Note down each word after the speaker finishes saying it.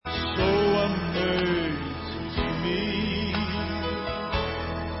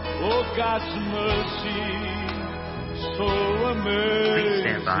God's mercy, so amazing. Please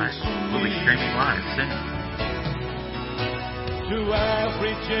stand by. We'll be streaming live soon. To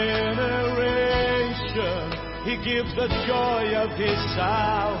every generation, He gives the joy of His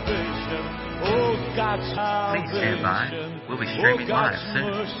salvation. Oh, God's salvation. Please stand by. We'll be streaming live soon.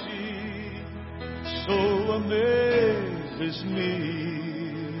 Mercy so amazes me.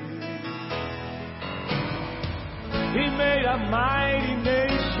 He made a mighty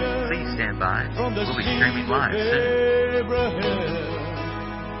nation. Please stand by. From the we'll be streaming live Abraham,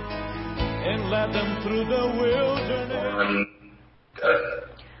 and led them through the wilderness.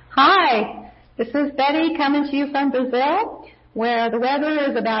 Hi, this is Betty coming to you from Brazil, where the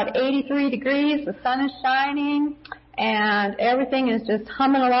weather is about 83 degrees, the sun is shining, and everything is just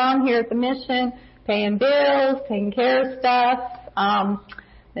humming along here at the mission, paying bills, taking care of stuff.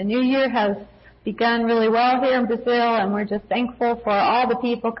 The new year has begun really well here in Brazil, and we're just thankful for all the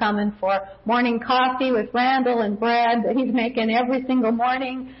people coming for morning coffee with Randall and bread that he's making every single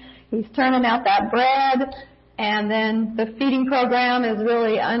morning. He's turning out that bread, and then the feeding program is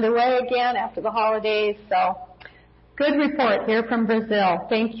really underway again after the holidays. So good report here from Brazil.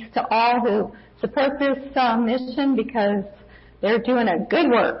 Thank you to all who support this mission, because they're doing a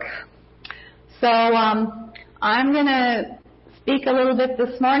good work. So I'm going to speak a little bit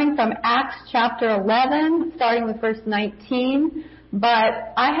this morning from Acts chapter 11, starting with verse 19.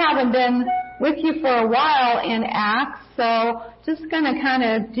 But I haven't been with you for a while in Acts, so just going to kind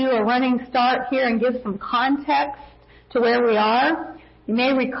of do a running start here and give some context to where we are. You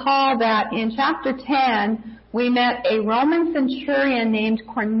may recall that in chapter 10, we met a Roman centurion named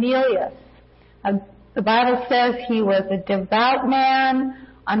Cornelius. The Bible says he was a devout man,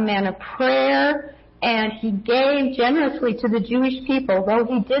 a man of prayer, and he gave generously to the Jewish people. Though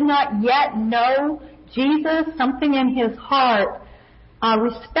he did not yet know Jesus, something in his heart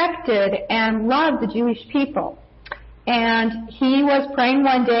respected and loved the Jewish people. And he was praying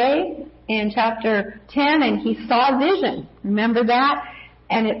one day in chapter 10, and he saw a vision. Remember that?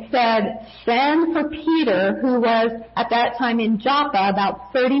 And it said, send for Peter, who was at that time in Joppa,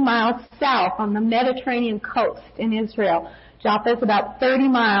 about 30 miles south on the Mediterranean coast in Israel. Joppa is about 30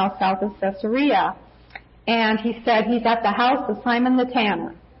 miles south of Caesarea. And he said he's at the house of Simon the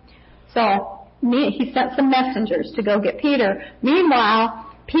tanner. So he sent some messengers to go get Peter. Meanwhile,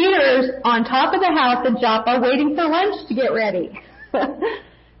 Peter's on top of the house in Joppa waiting for lunch to get ready.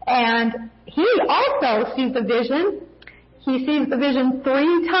 And he also sees a vision. He sees the vision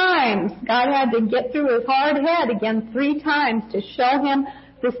 3 times. God had to get through his hard head again 3 times to show him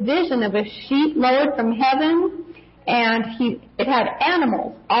this vision of a sheet lowered from heaven. And it had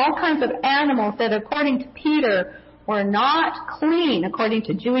animals, all kinds of animals that according to Peter were not clean according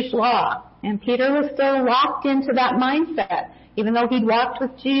to Jewish law. And Peter was still locked into that mindset. Even though he'd walked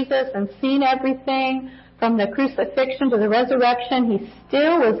with Jesus and seen everything from the crucifixion to the resurrection, he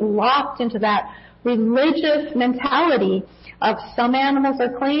still was locked into that religious mentality of some animals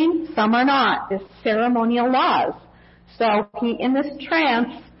are clean, some are not. This ceremonial laws. So in this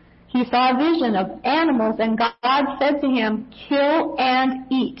trance, he saw a vision of animals, and God said to him, kill and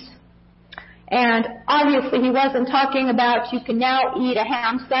eat. And obviously he wasn't talking about you can now eat a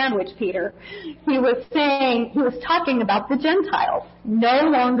ham sandwich, Peter. He was talking about the Gentiles, no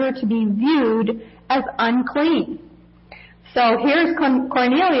longer to be viewed as unclean. So here's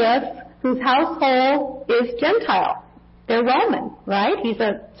Cornelius, whose household is Gentile. They're Roman, right? He's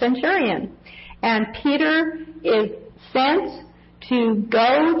a centurion. And Peter is sent to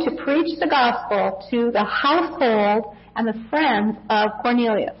go to preach the gospel to the household and the friends of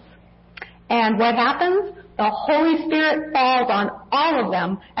Cornelius. And what happens? The Holy Spirit falls on all of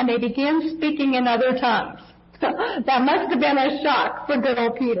them, and they begin speaking in other tongues. That must have been a shock for good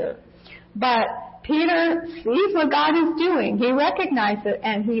old Peter. But Peter sees what God is doing. He recognizes it,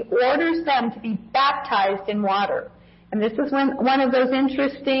 and he orders them to be baptized in water. And this is one of those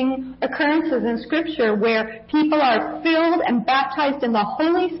interesting occurrences in Scripture where people are filled and baptized in the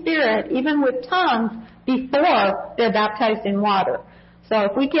Holy Spirit, even with tongues, before they're baptized in water. So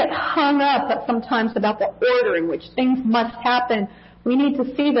if we get hung up sometimes about the order in which things must happen, we need to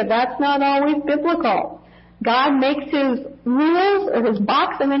see that that's not always biblical. God makes his rules or his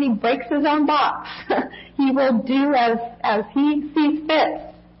box, and then he breaks his own box. He will do as he sees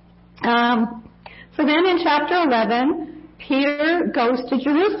fit. So then in chapter 11, Peter goes to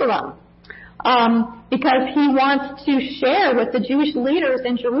Jerusalem because he wants to share with the Jewish leaders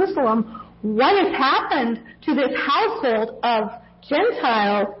in Jerusalem what has happened to this household of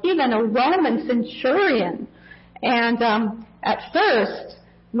Gentiles, even a Roman centurion. And at first,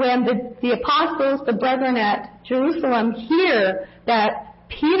 when the apostles, the brethren at Jerusalem, hear that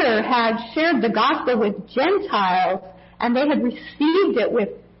Peter had shared the gospel with Gentiles, and they had received it with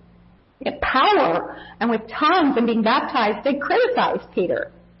power and with tongues and being baptized, they criticized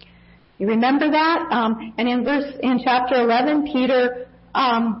Peter. You remember that? And in chapter 11, Peter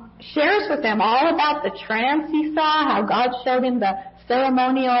shares with them all about the trance he saw, how God showed him the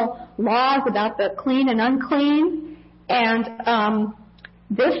ceremonial laws about the clean and unclean. And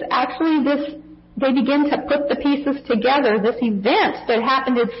they begin to put the pieces together. This event that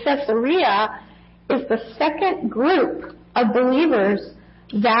happened in Caesarea is the second group of believers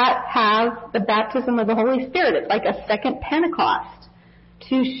that have the baptism of the Holy Spirit. It's like a second Pentecost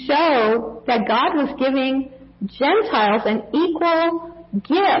to show that God was giving Gentiles an equal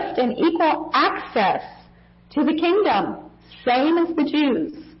gift and equal access to the kingdom, same as the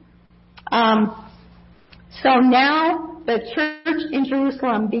Jews. So now the church in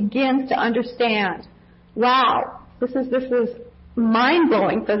Jerusalem begins to understand, wow, this is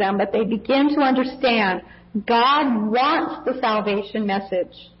mind-blowing for them, but they begin to understand God wants the salvation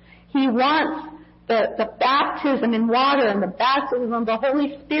message. He wants the baptism in water and the baptism of the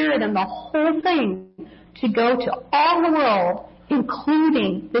Holy Spirit and the whole thing to go to all the world,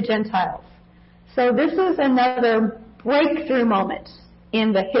 including the Gentiles. So this is another breakthrough moment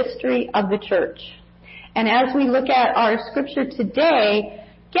in the history of the church. And as we look at our scripture today,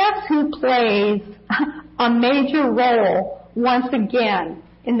 guess who plays a major role once again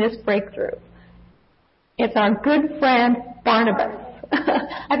in this breakthrough? It's our good friend Barnabas.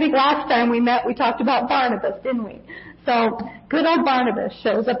 I think last time we met, we talked about Barnabas, didn't we? So good old Barnabas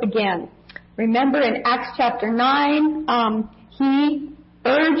shows up again. Remember in Acts chapter 9, he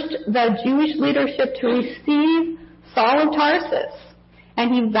urged the Jewish leadership to receive Saul of Tarsus.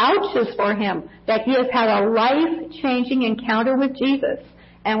 And he vouches for him that he has had a life-changing encounter with Jesus.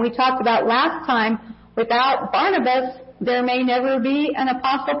 And we talked about last time, without Barnabas, there may never be an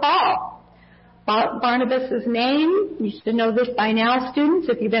Apostle Paul. Barnabas' name, you should know this by now, students,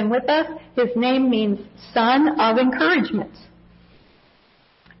 if you've been with us, his name means son of encouragement.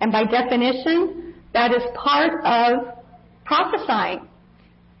 And by definition, that is part of prophesying.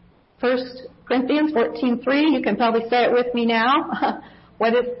 1 Corinthians 14:3, you can probably say it with me now.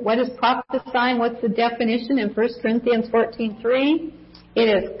 What is prophesying? What's the definition in 1 Corinthians 14:3? It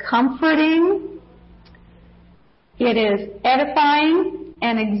is comforting, it is edifying,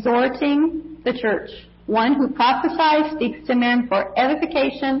 and exhorting the church. One who prophesies speaks to men for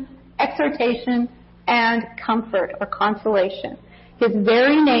edification, exhortation, and comfort or consolation. His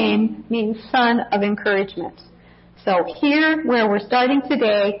very name means son of encouragement. So here, where we're starting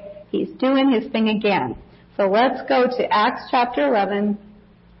today, he's doing his thing again. So let's go to Acts chapter 11,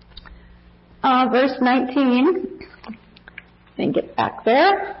 verse 19. And get back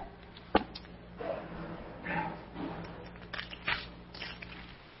there.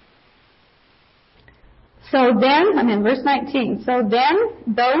 So then, I'm in verse 19. So then,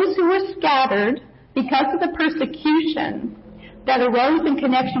 those who were scattered because of the persecution that arose in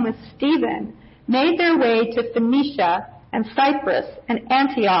connection with Stephen made their way to Phoenicia and Cyprus and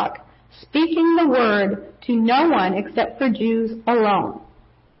Antioch, speaking the word to no one except for Jews alone.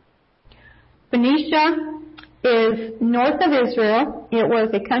 Phoenicia is north of Israel. It was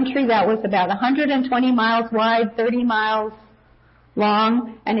a country that was about 120 miles wide, 30 miles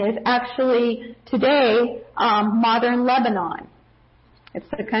long, and is actually today modern Lebanon. It's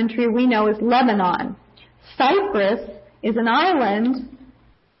the country we know as Lebanon. Cyprus is an island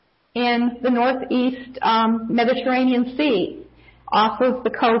in the northeast Mediterranean Sea, off of the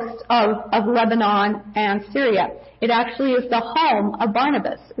coast of Lebanon and Syria. It actually is the home of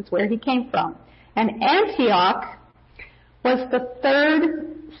Barnabas. It's where he came from. And Antioch was the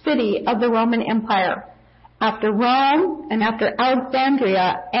third city of the Roman Empire. After Rome and after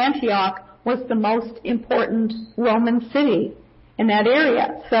Alexandria, Antioch was the most important Roman city in that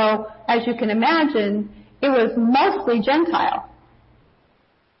area. So, as you can imagine, it was mostly Gentile.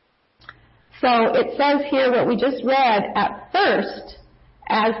 So it says here what we just read, at first,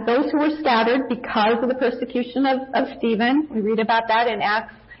 as those who were scattered because of the persecution of Stephen. We read about that in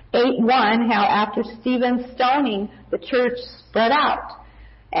Acts 8:1, how after Stephen's stoning, the church spread out.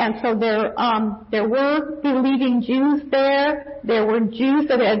 And so there were believing Jews there. There were Jews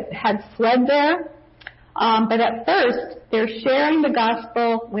that had fled there. But at first, they're sharing the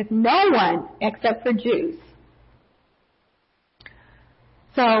gospel with no one except for Jews.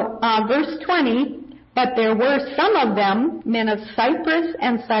 So, verse 20, but there were some of them, men of Cyprus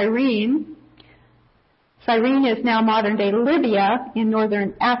and Cyrene. Cyrene is now modern-day Libya in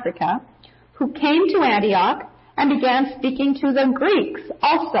northern Africa, who came to Antioch and began speaking to the Greeks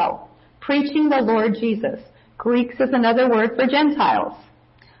also, preaching the Lord Jesus. Greeks is another word for Gentiles.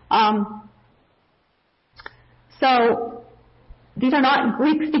 So these are not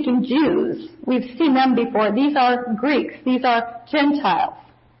Greek-speaking Jews. We've seen them before. These are Greeks. These are Gentiles.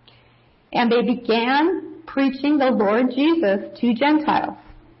 And they began preaching the Lord Jesus to Gentiles.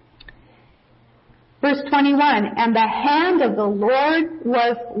 Verse 21, and the hand of the Lord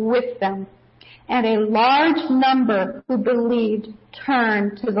was with them, and a large number who believed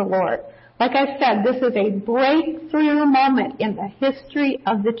turned to the Lord. Like I said, this is a breakthrough moment in the history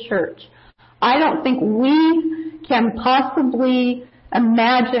of the church. I don't think we can possibly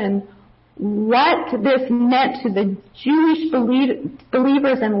imagine what this meant to the Jewish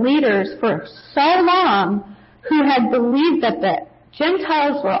believers and leaders for so long who had believed that the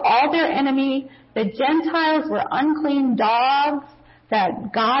Gentiles were all their enemy, the Gentiles were unclean dogs,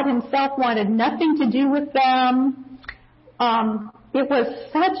 that God himself wanted nothing to do with them. It was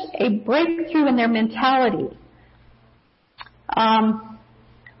such a breakthrough in their mentality. I'm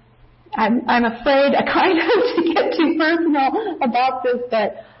afraid kind of to get too personal about this,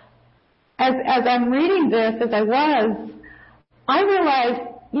 but as I'm reading this, as I realized,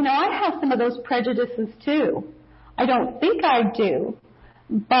 I have some of those prejudices too. I don't think I do.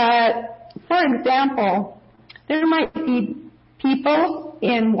 But, for example, there might be people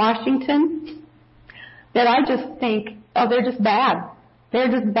in Washington that I just think, they're just bad. They're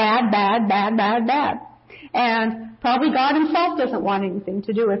just bad. And probably God himself doesn't want anything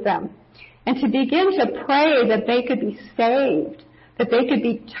to do with them. And to begin to pray that they could be saved, that they could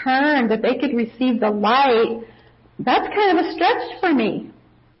be turned, that they could receive the light, that's kind of a stretch for me.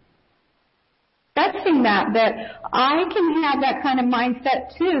 Expecting that I can have that kind of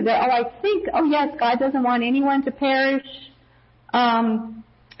mindset too, that I think, yes, God doesn't want anyone to perish, and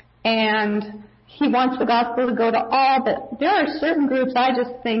he wants the gospel to go to all, but there are certain groups I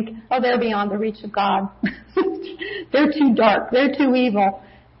just think, they're beyond the reach of God. They're too dark, they're too evil.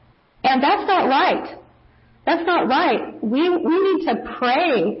 And that's not right. That's not right. We need to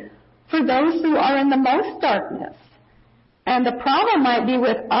pray for those who are in the most darkness. And the problem might be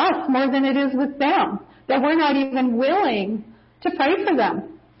with us more than it is with them, that we're not even willing to pray for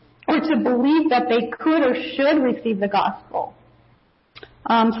them or to believe that they could or should receive the gospel.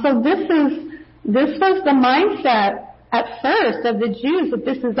 So this was the mindset at first of the Jews, that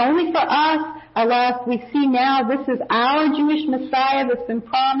this is only for us. Alas, we see now this is our Jewish Messiah that's been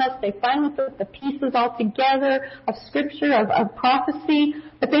promised. They finally put the pieces all together of Scripture, of prophecy,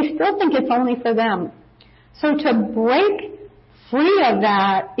 but they still think it's only for them. So to break free of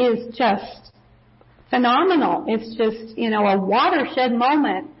that is just phenomenal. It's just, a watershed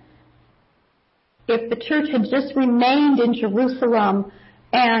moment. If the church had just remained in Jerusalem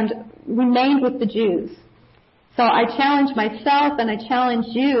and remained with the Jews. So I challenge myself and I challenge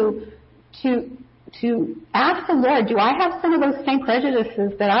you to ask the Lord, do I have some of those same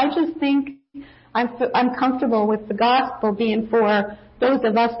prejudices that I just think I'm comfortable with the gospel being for those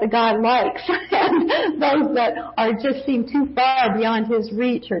of us that God likes, and those that just seem too far beyond his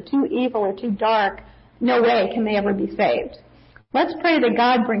reach or too evil or too dark, no way can they ever be saved. Let's pray that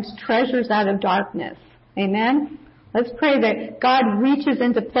God brings treasures out of darkness. Amen? Let's pray that God reaches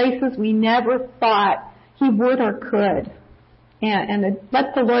into places we never thought he would or could. And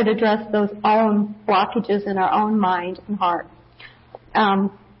let the Lord address those own blockages in our own mind and heart. The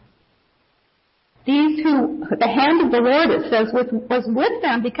hand of the Lord, it says, was with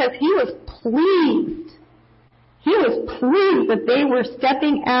them because he was pleased. He was pleased that they were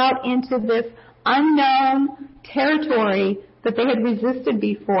stepping out into this unknown territory that they had resisted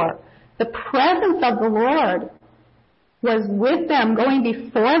before. The presence of the Lord was with them, going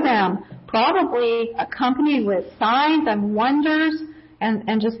before them, probably accompanied with signs and wonders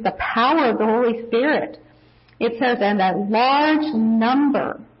and just the power of the Holy Spirit. It says, and a large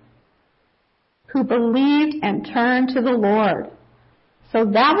number who believed and turned to the Lord. So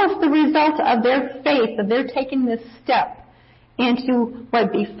that was the result of their faith, of their taking this step into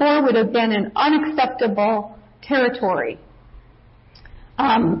what before would have been an unacceptable territory.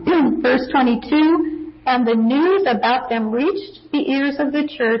 Verse 22, and the news about them reached the ears of the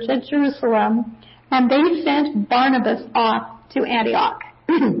church at Jerusalem, and they sent Barnabas off to Antioch.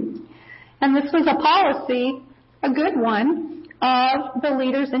 And this was a policy, a good one, of the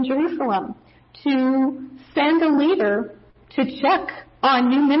leaders in Jerusalem, to send a leader to check on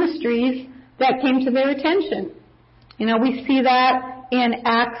new ministries that came to their attention. We see that in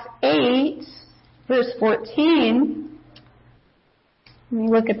Acts 8, verse 14. Let me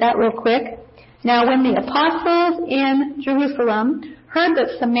look at that real quick. Now, when the apostles in Jerusalem heard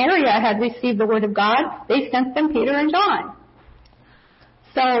that Samaria had received the word of God, they sent them Peter and John.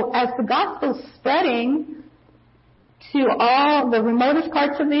 So, as the gospel's spreading to all the remotest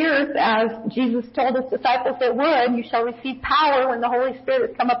parts of the earth, as Jesus told his disciples it would. You shall receive power when the Holy Spirit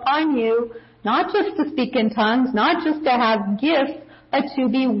has come upon you, not just to speak in tongues, not just to have gifts, but to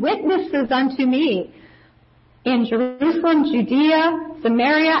be witnesses unto me in Jerusalem, Judea,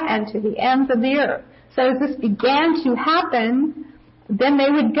 Samaria, and to the ends of the earth. So as this began to happen, then they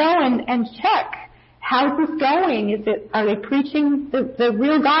would go and check. How's this going? Are they preaching the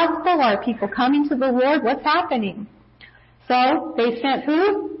real gospel? Are people coming to the Lord? What's happening? So they sent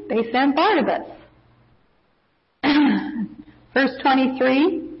who? They sent Barnabas. Verse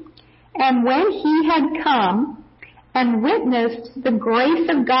 23, and when he had come and witnessed the grace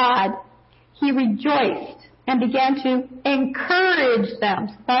of God, he rejoiced and began to encourage them.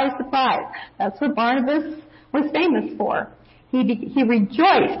 Surprise, surprise. That's what Barnabas was famous for. He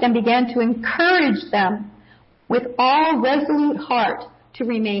rejoiced and began to encourage them with all resolute heart to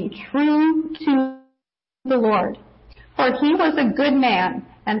remain true to the Lord. For he was a good man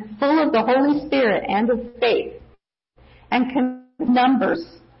and full of the Holy Spirit and of faith, and numbers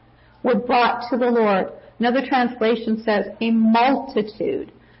were brought to the Lord. Another translation says a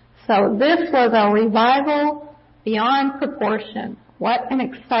multitude. So this was a revival beyond proportion. What an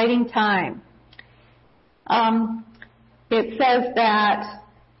exciting time. It says that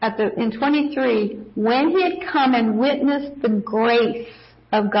in 23, when he had come and witnessed the grace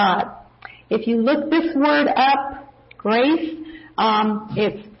of God. If you look this word up, grace,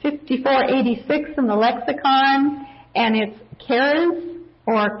 it's 5486 in the lexicon, and it's charis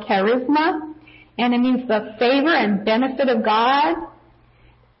or charisma, and it means the favor and benefit of God.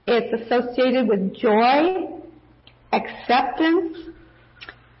 It's associated with joy, acceptance,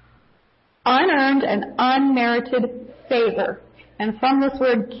 unearned and unmerited favor. And from this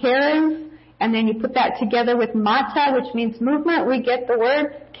word charis, and then you put that together with mata, which means movement, we get the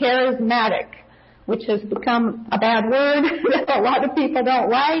word charismatic, which has become a bad word that a lot of people don't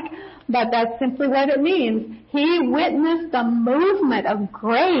like, but that's simply what it means. He witnessed the movement of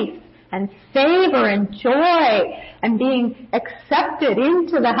grace and favor and joy and being accepted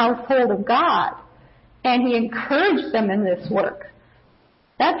into the household of God. And he encouraged them in this work.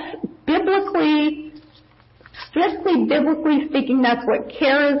 That's strictly biblically speaking, that's what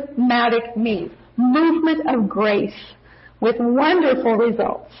charismatic means. Movement of grace with wonderful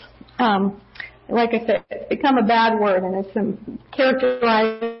results. Like I said, it's become a bad word, and it's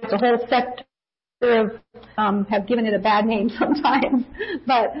characterized the whole sector of, have given it a bad name sometimes.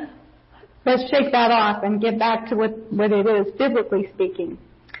 But let's shake that off and get back to what it is, biblically speaking.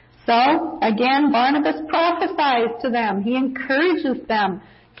 So, again, Barnabas prophesies to them. He encourages them.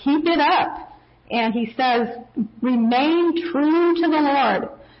 Keep it up. And he says, remain true to the Lord.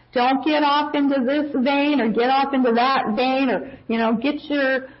 Don't get off into this vein or get off into that vein or, get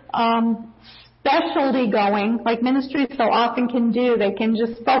your specialty going, like Ministries so often can do. They can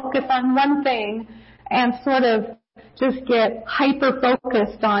just focus on one thing and sort of just get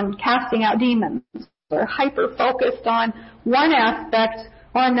hyper-focused on casting out demons or hyper-focused on one aspect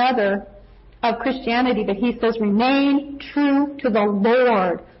or another of Christianity. But he says, remain true to the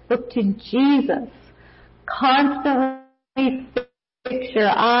Lord. Look to Jesus. Constantly fix your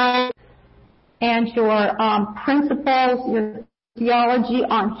eyes and your principles, your theology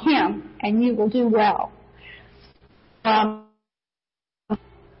on Him, and you will do well.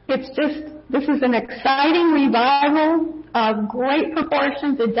 This is an exciting revival of great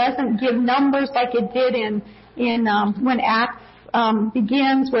proportions. It doesn't give numbers like it did in when Acts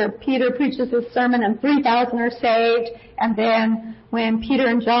begins, where Peter preaches his sermon and 3,000 are saved, and then when Peter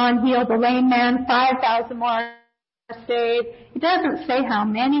and John heal the lame man, 5,000 more are saved. It doesn't say how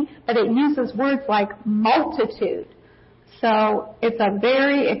many, but it uses words like multitude. So it's a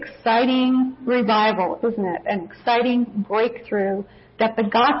very exciting revival, isn't it? An exciting breakthrough that the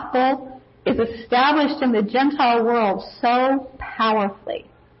gospel is established in the Gentile world so powerfully.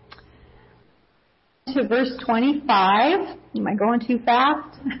 To verse 25. Am I going too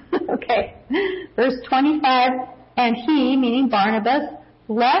fast? Okay. Verse 25, and he, meaning Barnabas,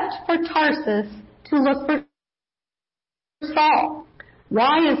 left for Tarsus to look for Saul.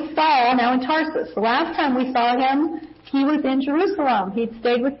 Why is Saul now in Tarsus? The last time we saw him, he was in Jerusalem. He'd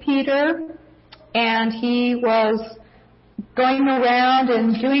stayed with Peter, and he was going around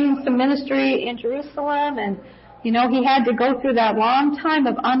and doing some ministry in Jerusalem, and he had to go through that long time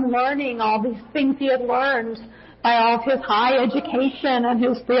of unlearning all these things he had learned by all of his high education and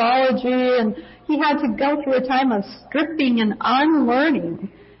his theology, and he had to go through a time of stripping and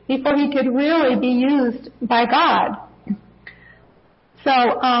unlearning before he could really be used by God.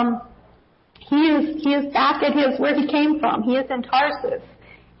 So he is back at where he came from. He is in Tarsus,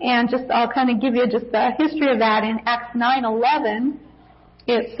 And I'll kind of give you just the history of that. In Acts 9:11,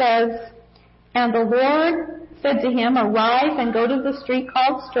 it says, "And the Lord said to him, Arise and go to the street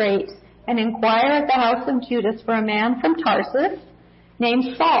called Straight, and inquire at the house of Judas for a man from Tarsus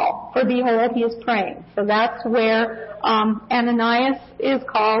named Saul, for behold, he is praying." So that's where Ananias is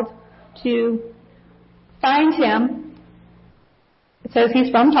called to find him. It says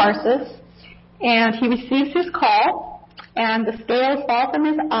he's from Tarsus, and he receives his call, and the scales fall from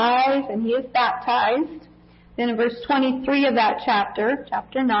his eyes, and he is baptized. Then in verse 23 of that chapter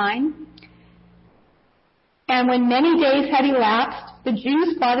 9, "And when many days had elapsed, the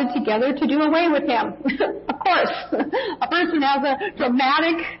Jews plotted together to do away with him." Of course, a person has a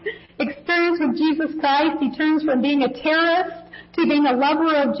dramatic experience with Jesus Christ. He turns from being a terrorist to being a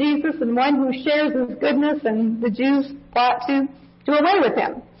lover of Jesus and one who shares his goodness, and the Jews plot to do away with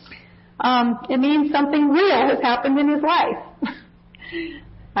him. It means something real has happened in his life.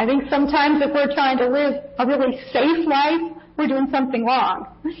 I think sometimes if we're trying to live a really safe life, we're doing something wrong.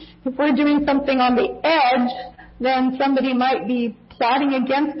 If we're doing something on the edge, then somebody might be plotting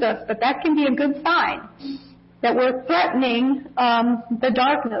against us, but that can be a good sign that we're threatening the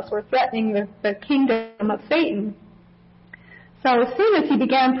darkness, we're threatening the kingdom of Satan. So as soon as he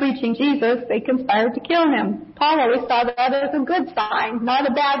began preaching Jesus, they conspired to kill him. Paul always saw that as a good sign, not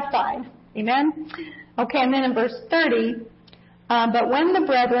a bad sign. Amen? Okay, and then in verse 30, "But when the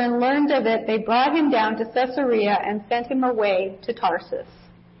brethren learned of it, they brought him down to Caesarea and sent him away to Tarsus."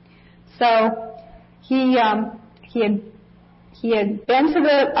 So he had been to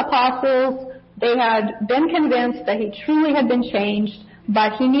the apostles. They had been convinced that he truly had been changed,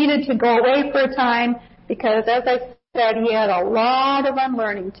 but he needed to go away for a time because, as I said, he had a lot of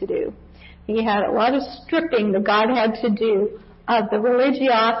unlearning to do. He had a lot of stripping that God had to do of the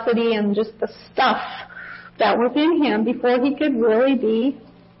religiosity and just the stuff that was in him before he could really be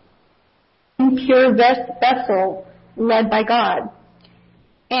a pure vessel led by God.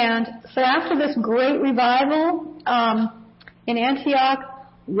 And so after this great revival in Antioch,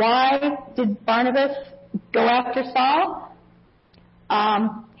 why did Barnabas go after Saul?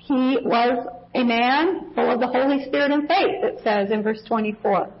 He was a man full of the Holy Spirit and faith, it says in verse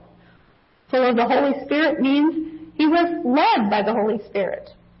 24. Full of the Holy Spirit means he was led by the Holy Spirit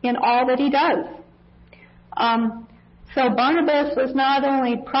in all that he does. So Barnabas was not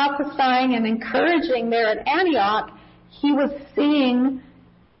only prophesying and encouraging there at Antioch, he was seeing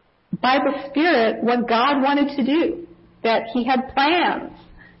by the Spirit what God wanted to do, that he had plans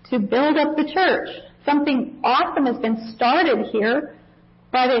to build up the church. Something awesome has been started here,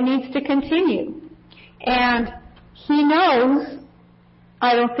 but it needs to continue. And he knows,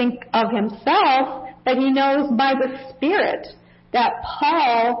 I don't think of himself, but he knows by the Spirit that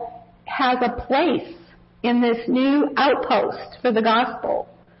Paul has a place in this new outpost for the gospel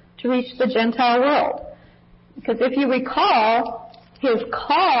to reach the Gentile world. Because if you recall, his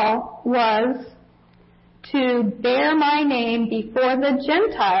call was to bear my name before the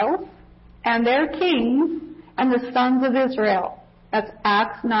Gentiles and their kings and the sons of Israel. That's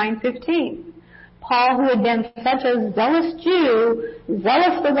Acts 9:15. Paul, who had been such a zealous Jew,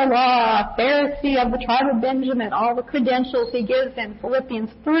 zealous for the law, Pharisee of the tribe of Benjamin, all the credentials he gives in Philippians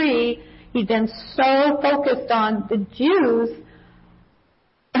 3, he'd been so focused on the Jews,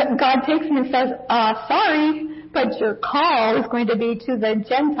 God takes him and says, sorry, but your call is going to be to the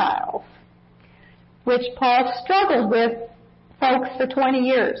Gentiles, which Paul struggled with, folks, for 20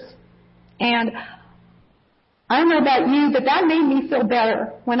 years. And I don't know about you, but that made me feel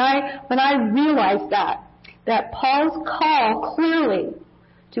better when I realized that Paul's call clearly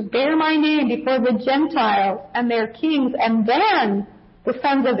to bear my name before the Gentiles and their kings, and then the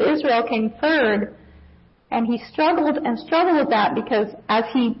sons of Israel came third. And he struggled with that because as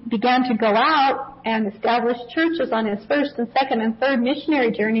he began to go out and establish churches on his first and second and third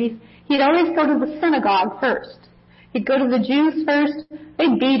missionary journeys, he'd always go to the synagogue first. He'd go to the Jews first.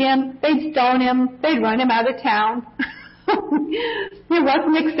 They'd beat him. They'd stone him. They'd run him out of town. He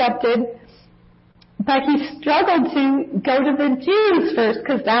wasn't accepted. But he struggled to go to the Jews first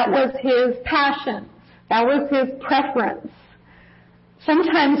because that was his passion. That was his preference.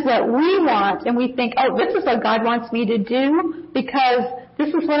 Sometimes what we want, and we think, oh, this is what God wants me to do because this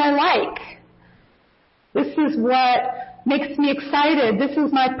is what I like. This is what makes me excited. This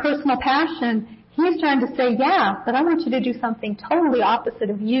is my personal passion. He's trying to say, yeah, but I want you to do something totally opposite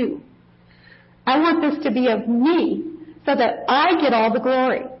of you. I want this to be of me so that I get all the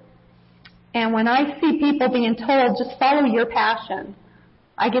glory. And when I see people being told, just follow your passion,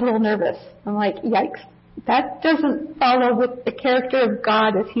 I get a little nervous. I'm like, yikes. That doesn't follow with the character of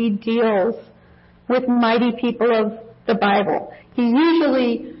God as he deals with mighty people of the Bible. He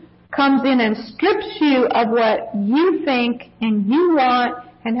usually comes in and strips you of what you think and you want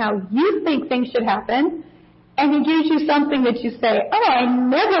and how you think things should happen, and he gives you something that you say, oh, I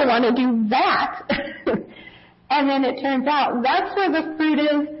never want to do that. And then it turns out that's where the fruit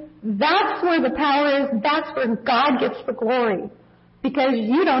is, that's where the power is, that's where God gets the glory. Because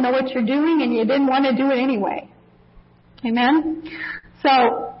you don't know what you're doing and you didn't want to do it anyway. Amen?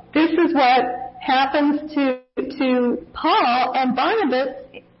 So this is what happens to Paul, and Barnabas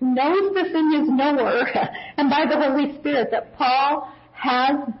knows this in his knower and by the Holy Spirit that Paul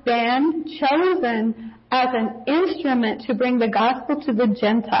has been chosen as an instrument to bring the gospel to the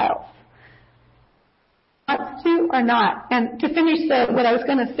Gentiles. Wants to or not? And to finish what I was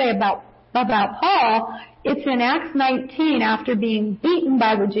going to say about Paul, it's in Acts 19, after being beaten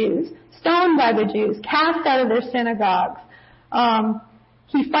by the Jews, stoned by the Jews, cast out of their synagogues.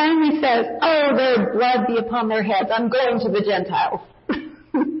 He finally says, oh, their blood be upon their heads. I'm going to the Gentiles.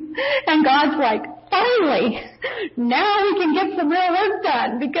 And God's like, finally, now we can get some real work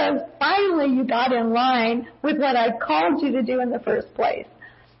done, because finally you got in line with what I called you to do in the first place.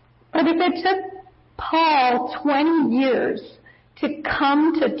 But if it took Paul 20 years to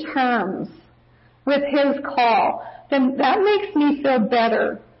come to terms with his call, then that makes me feel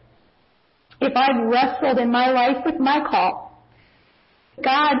better if I've wrestled in my life with my call.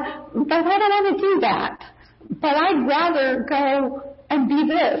 God, but I don't want to do that. But I'd rather go and be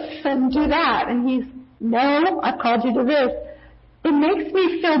this and do that. And he's, no, I've called you to this. It makes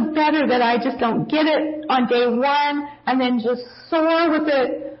me feel better that I just don't get it on day one and then just soar with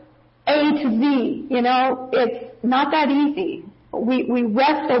it A to Z. You know, it's not that easy. We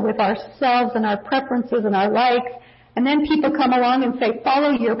wrestle with ourselves and our preferences and our likes, and then people come along and say,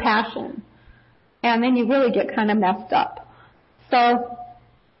 follow your passion. And then you really get kind of messed up. So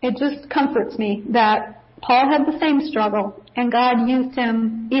it just comforts me that Paul had the same struggle, and God used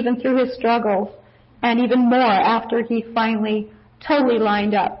him even through his struggles, and even more after he finally totally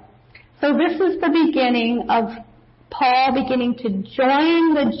lined up. So this is the beginning of Paul beginning to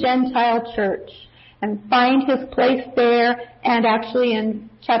join the Gentile church and find his place there, and actually in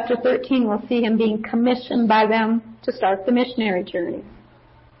chapter 13 we'll see him being commissioned by them to start the missionary journey.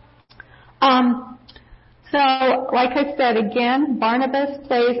 So, like I said again, Barnabas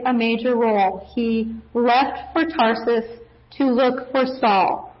plays a major role. He left for Tarsus to look for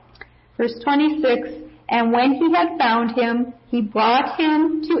Saul. Verse 26, and when he had found him, he brought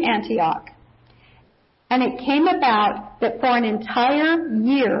him to Antioch. And it came about that for an entire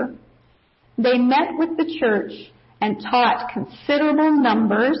year they met with the church and taught considerable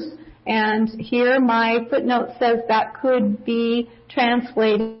numbers. And here my footnote says that could be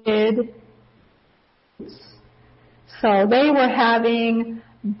translated. So they were having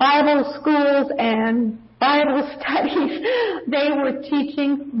Bible schools and Bible studies. They were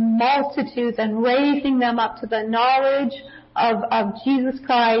teaching multitudes and raising them up to the knowledge of Jesus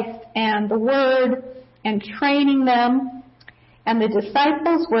Christ and the Word, and training them. And the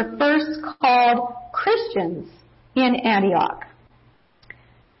disciples were first called Christians in Antioch.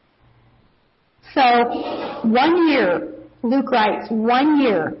 So 1 year, Luke writes, 1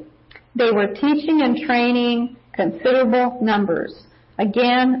 year, they were teaching and training considerable numbers.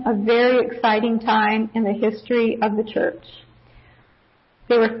 Again, a very exciting time in the history of the church.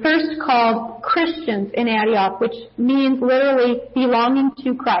 They were first called Christians in Antioch, which means literally belonging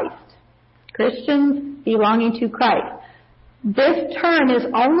to Christ. Christians belonging to Christ. This term is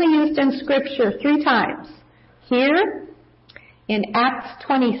only used in Scripture 3 times. Here, in Acts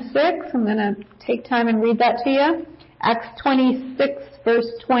 26, I'm going to take time and read that to you. Acts 26, verse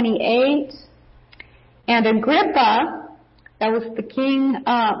 28. And Agrippa, that was the King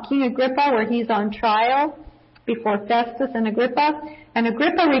Agrippa, where he's on trial before Festus and Agrippa. And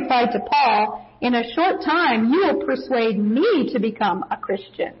Agrippa replied to Paul, in a short time you will persuade me to become a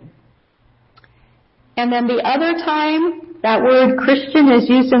Christian. And then the other time that word Christian is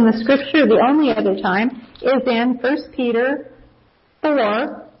used in the Scripture, the only other time, is in 1 Peter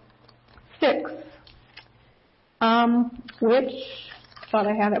 4, 6, which, I thought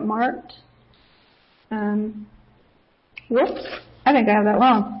I had it marked. Whoops, I think I have that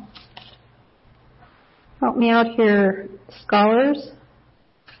wrong. Help me out here, scholars.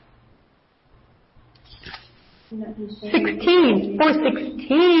 16,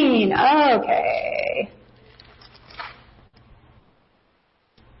 4:16. Okay.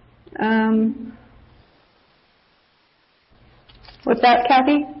 What's that,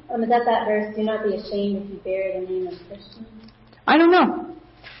 Kathy? Is that verse? Do not be ashamed if you bear the name of Christian. I don't know.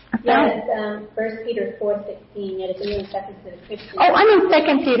 Yeah, it's 1 Peter 4:16. Yet if anyone confesses to the Christian. Oh, I'm in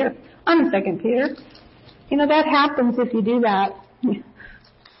 2 Peter. You know, that happens if you do that.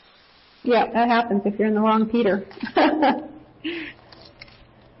 Yeah, that happens if you're in the wrong Peter.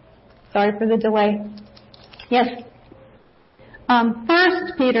 Sorry for the delay. Yes. 1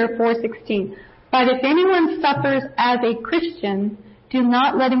 Peter 4:16. But if anyone suffers as a Christian, do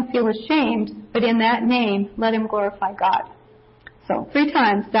not let him feel ashamed, but in that name let him glorify God. So 3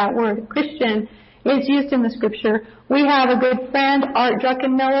 times that word Christian is used in the Scripture. We have a good friend, Art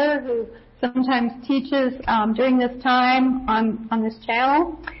Druckenmiller, who sometimes teaches during this time on this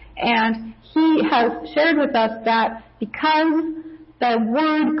channel. And he has shared with us that because the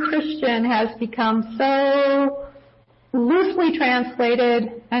word Christian has become so loosely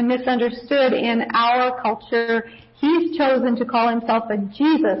translated and misunderstood in our culture, he's chosen to call himself a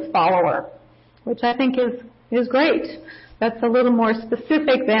Jesus follower, which I think is great. That's a little more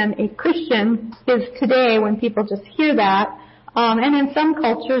specific than a Christian is today when people just hear that. And in some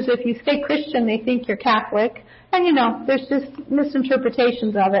cultures, if you say Christian, they think you're Catholic. And, there's just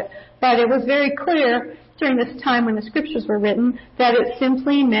misinterpretations of it. But it was very clear during this time when the Scriptures were written that it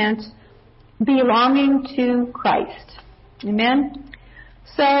simply meant belonging to Christ. Amen?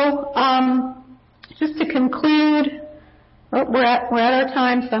 So, just to conclude, we're at our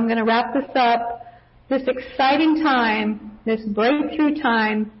time, so I'm going to wrap this up. This exciting time, this breakthrough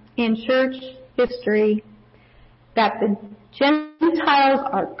time in church history, that the Gentiles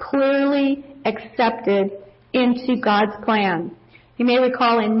are clearly accepted into God's plan. You may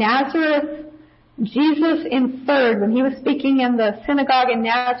recall in Nazareth, Jesus inferred, when he was speaking in the synagogue in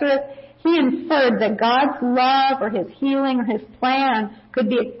Nazareth, he inferred that God's love or his healing or his plan could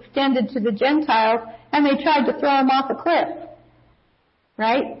be extended to the Gentiles, and they tried to throw him off a cliff.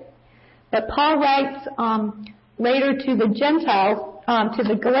 Right? But Paul writes later to the Gentiles, to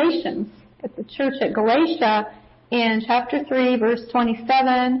the Galatians, at the church at Galatia, in chapter 3, verse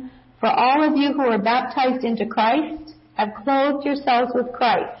 27, for all of you who are baptized into Christ have clothed yourselves with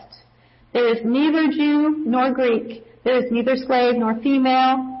Christ. There is neither Jew nor Greek. There is neither slave nor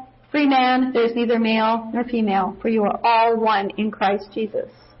female, free man. There is neither male nor female, for you are all one in Christ Jesus.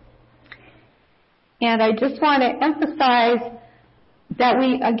 And I just want to emphasize that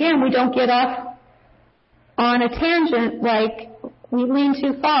we don't get off on a tangent like we lean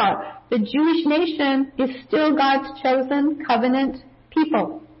too far. The Jewish nation is still God's chosen covenant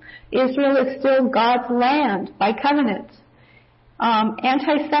people. Israel is still God's land by covenant.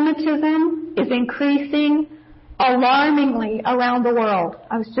 Anti-Semitism is increasing alarmingly around the world.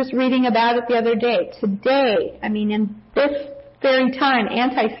 I was just reading about it the other day. Today, in this very time,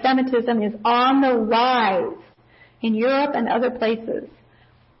 anti-Semitism is on the rise in Europe and other places.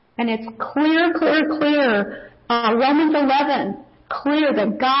 And it's clear, Romans 11, clear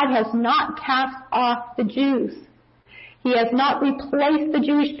that God has not cast off the Jews. He has not replaced the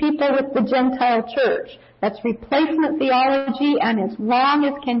Jewish people with the Gentile church. That's replacement theology, and as long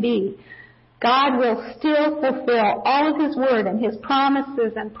as can be. God will still fulfill all of His word and His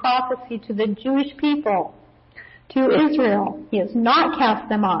promises and prophecy to the Jewish people, to Israel. He has not cast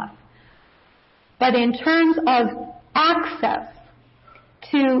them off. But in terms of access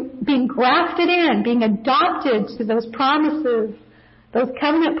to being grafted in, being adopted to those promises, those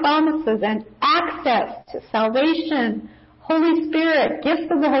covenant promises, and access to salvation, Holy Spirit, gifts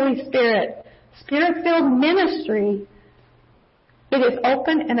of the Holy Spirit, Spirit-filled ministry, it is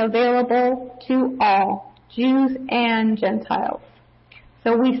open and available to all, Jews and Gentiles.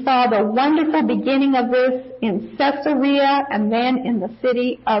 So we saw the wonderful beginning of this in Caesarea and then in the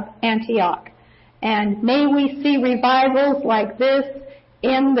city of Antioch. And may we see revivals like this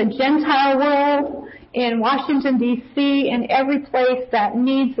in the Gentile world, in Washington, D.C., in every place that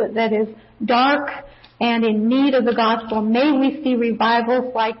needs it, that is dark and in need of the gospel. May we see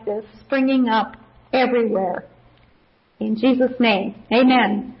revivals like this springing up everywhere. In Jesus' name,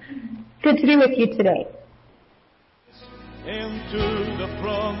 amen. Good to be with you today. Into the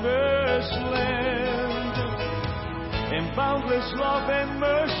promised land, in boundless love and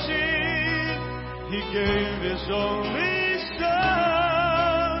mercy, He gave His only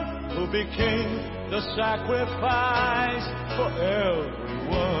Son, who became the sacrifice for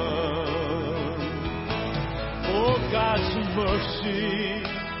everyone. Oh, God's mercy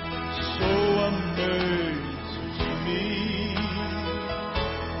so amazes me.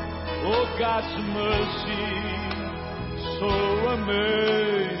 Oh, God's mercy so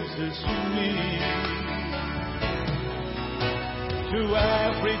amazes me. To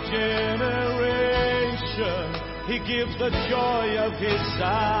every generation He gives the joy of His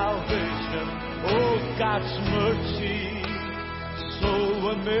salvation. Oh, God's mercy so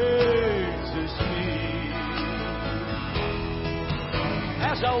amazes me.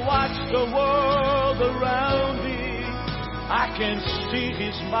 As I watch the world around me, I can see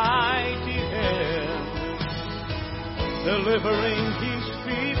His mighty hand delivering His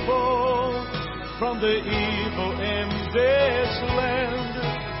people from the evil in this land.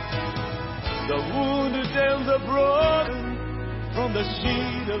 The wounded and the broken from the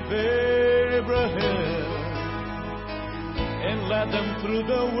seed of Abraham, and led them through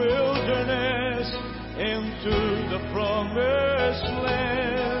the wilderness into the promised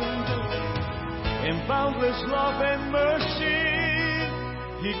land. In boundless love and mercy,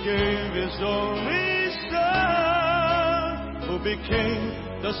 He gave His only Son, who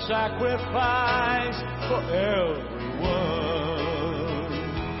became the sacrifice for everyone.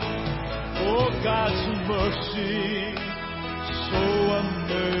 Oh, God's mercy, so